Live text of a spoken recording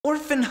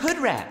orphan hood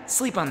rat.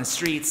 Sleep on the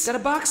streets, got a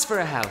box for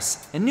a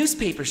house, and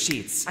newspaper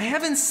sheets. I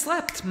haven't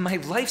slept, my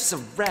life's a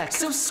wreck,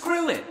 so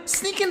screw it.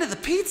 Sneak into the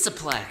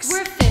Pizzaplex.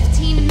 We're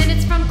 15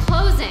 minutes from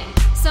closing.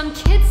 Some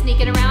kid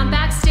sneaking around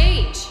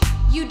backstage.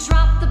 You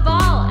dropped the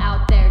ball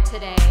out there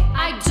today.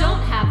 I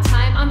don't have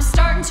time, I'm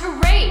starting to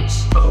rage.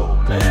 Oh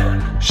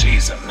man,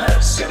 she's a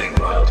mess. Getting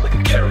wild like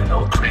a Karen,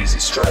 all crazy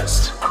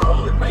stressed.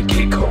 Crawl in my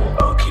cake hole,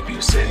 I'll keep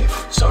you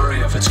safe. Sorry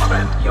if it's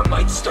cramped, you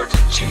might start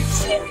to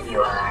chafe. Here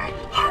you are,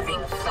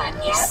 having fun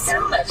yet?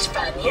 So much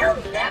fun you'll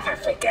never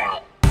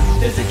forget.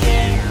 There's a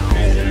kid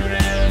cruising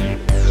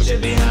around,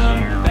 should be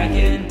home, back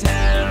in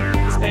town.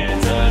 His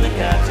parents or the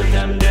cops will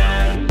come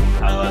down.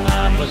 All the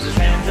mom puts his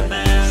hands up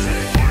down.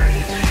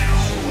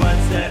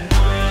 What's that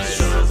noise?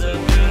 Shows of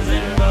girls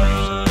and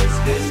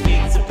boys. This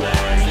pizza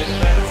plastic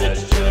finds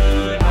such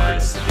joy.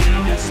 Hearts to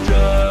be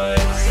destroyed.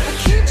 I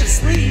can't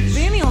just leave,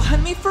 Danny'll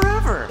hunt me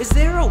forever. Is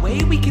there a way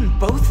we can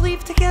both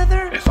leave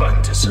together? If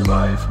I'm to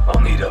survive,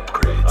 I'll need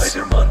upgrades.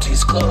 Either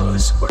Monty's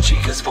claws or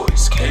Chica's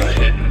voice. Can a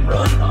hit and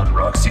run on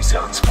Roxy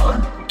sounds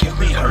fun. Give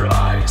me her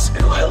eyes,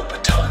 it'll help a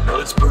ton.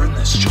 Let's burn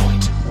this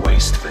joint,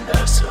 waste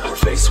Vanessa. Her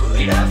face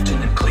Willie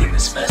Afton and clean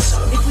this mess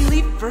up. If we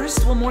leave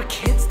first, will more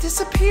kids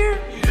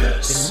disappear?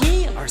 Yes. Then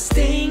we are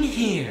staying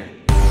here.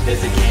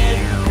 There's a kid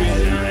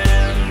cruising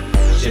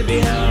around, should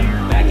be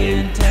home, back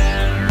in town.